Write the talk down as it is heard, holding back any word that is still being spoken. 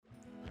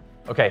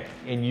Okay,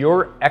 in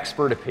your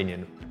expert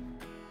opinion,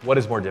 what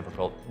is more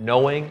difficult,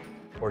 knowing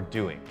or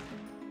doing?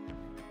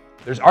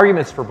 There's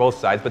arguments for both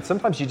sides, but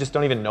sometimes you just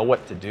don't even know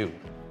what to do,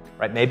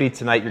 right? Maybe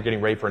tonight you're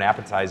getting ready for an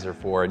appetizer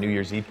for a New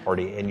Year's Eve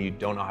party and you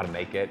don't know how to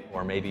make it,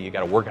 or maybe you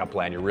got a workout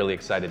plan you're really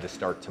excited to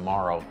start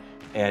tomorrow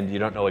and you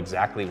don't know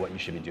exactly what you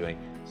should be doing.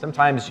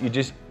 Sometimes you're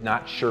just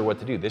not sure what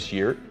to do. This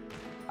year,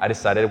 I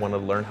decided I wanted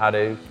to learn how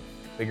to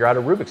figure out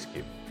a Rubik's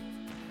Cube.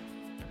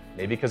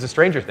 Maybe because of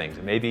Stranger Things,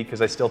 and maybe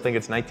because I still think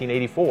it's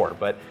 1984,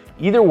 but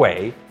either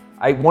way,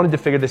 I wanted to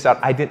figure this out.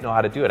 I didn't know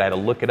how to do it. I had to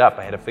look it up.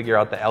 I had to figure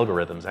out the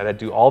algorithms. I had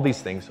to do all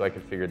these things so I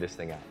could figure this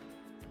thing out.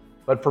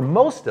 But for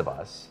most of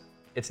us,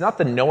 it's not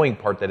the knowing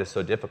part that is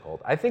so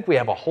difficult. I think we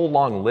have a whole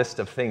long list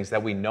of things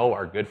that we know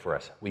are good for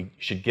us. We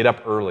should get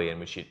up early, and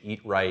we should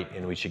eat right,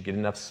 and we should get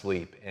enough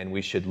sleep, and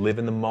we should live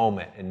in the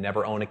moment and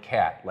never own a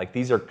cat. Like,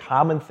 these are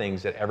common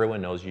things that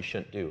everyone knows you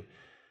shouldn't do.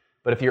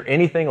 But if you're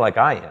anything like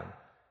I am,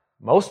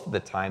 most of the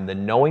time, the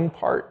knowing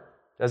part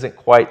doesn't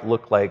quite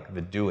look like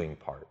the doing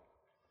part.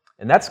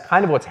 And that's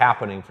kind of what's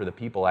happening for the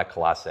people at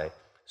Colossae.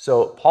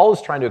 So Paul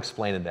is trying to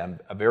explain to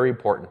them a very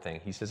important thing.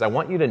 He says, I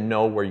want you to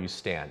know where you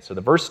stand. So the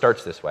verse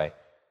starts this way.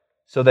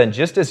 So then,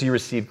 just as you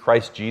received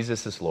Christ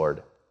Jesus as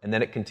Lord, and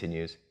then it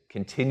continues,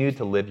 continue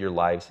to live your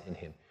lives in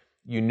Him.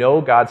 You know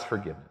God's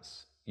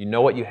forgiveness. You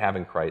know what you have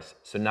in Christ.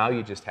 So now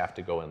you just have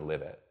to go and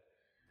live it.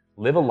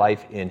 Live a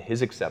life in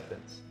His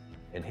acceptance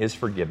and His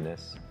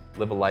forgiveness.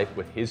 Live a life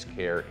with His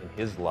care and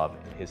His love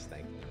and His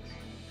thankfulness.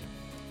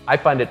 I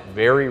find it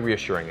very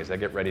reassuring as I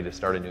get ready to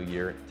start a new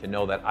year to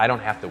know that I don't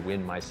have to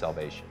win my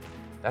salvation.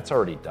 That's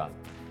already done.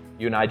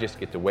 You and I just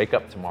get to wake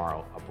up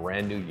tomorrow, a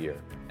brand new year,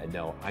 and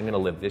know I'm going to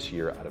live this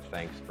year out of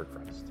thanks for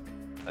Christ.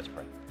 Let's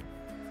pray.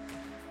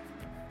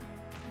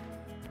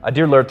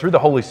 Dear Lord, through the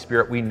Holy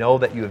Spirit, we know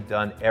that you have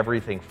done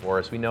everything for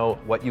us. We know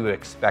what you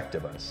expect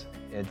of us.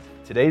 And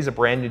today's a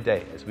brand new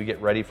day as we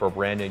get ready for a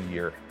brand new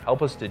year.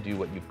 Help us to do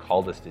what you've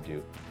called us to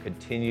do.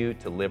 Continue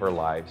to live our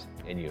lives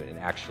in you and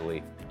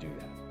actually do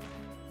that.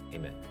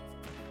 Amen.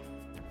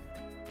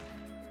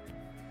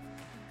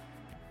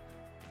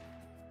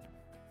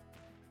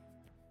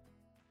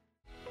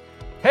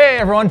 Hey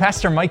everyone,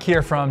 Pastor Mike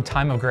here from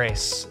Time of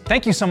Grace.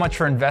 Thank you so much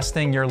for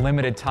investing your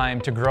limited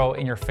time to grow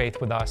in your faith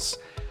with us.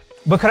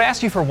 But could I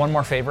ask you for one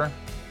more favor?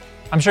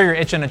 I'm sure you're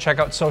itching to check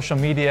out social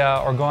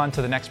media or go on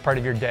to the next part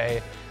of your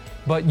day,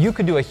 but you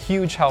could do a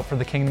huge help for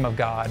the kingdom of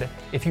God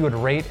if you would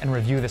rate and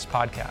review this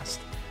podcast.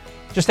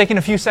 Just taking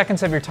a few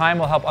seconds of your time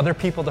will help other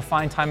people to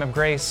find Time of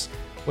Grace,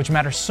 which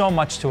matters so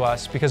much to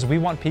us because we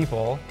want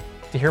people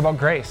to hear about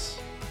grace,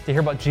 to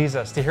hear about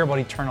Jesus, to hear about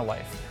eternal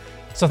life.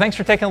 So thanks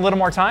for taking a little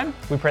more time.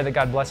 We pray that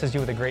God blesses you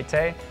with a great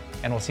day,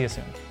 and we'll see you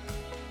soon.